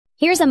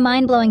Here's a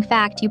mind-blowing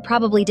fact you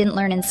probably didn't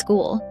learn in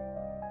school.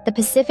 The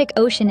Pacific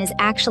Ocean is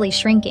actually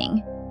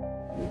shrinking.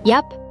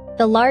 Yup,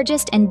 the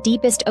largest and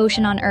deepest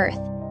ocean on Earth,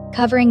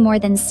 covering more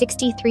than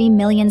 63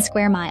 million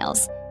square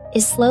miles,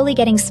 is slowly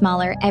getting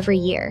smaller every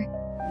year.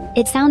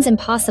 It sounds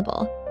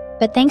impossible,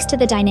 but thanks to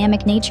the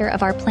dynamic nature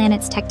of our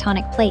planet's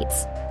tectonic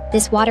plates,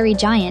 this watery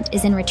giant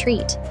is in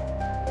retreat.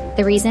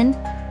 The reason?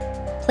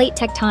 Plate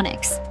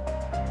tectonics.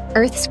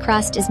 Earth's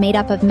crust is made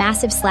up of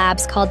massive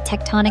slabs called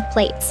tectonic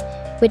plates,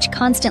 which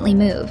constantly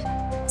move,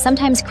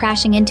 sometimes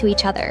crashing into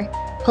each other,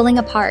 pulling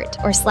apart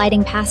or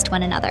sliding past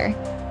one another.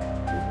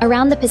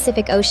 Around the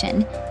Pacific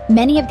Ocean,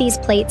 many of these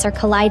plates are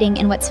colliding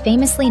in what's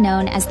famously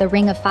known as the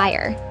Ring of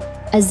Fire,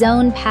 a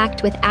zone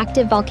packed with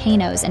active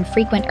volcanoes and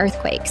frequent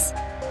earthquakes.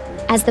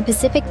 As the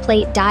Pacific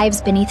Plate dives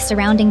beneath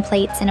surrounding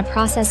plates in a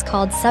process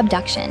called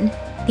subduction,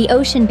 the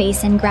ocean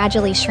basin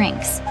gradually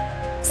shrinks.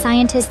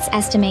 Scientists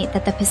estimate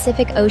that the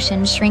Pacific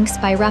Ocean shrinks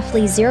by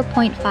roughly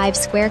 0.5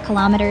 square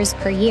kilometers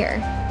per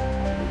year.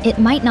 It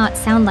might not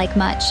sound like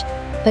much,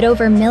 but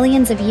over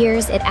millions of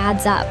years it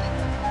adds up.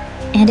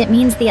 And it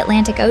means the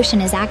Atlantic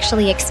Ocean is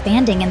actually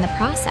expanding in the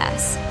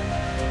process.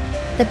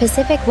 The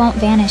Pacific won't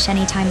vanish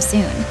anytime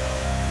soon,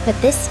 but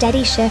this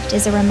steady shift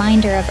is a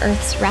reminder of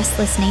Earth's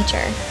restless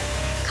nature,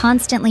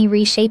 constantly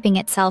reshaping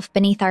itself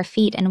beneath our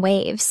feet and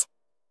waves.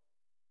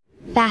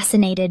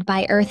 Fascinated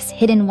by Earth's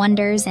hidden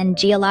wonders and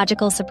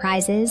geological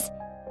surprises?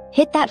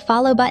 Hit that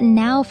follow button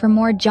now for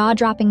more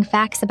jaw-dropping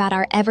facts about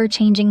our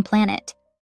ever-changing planet.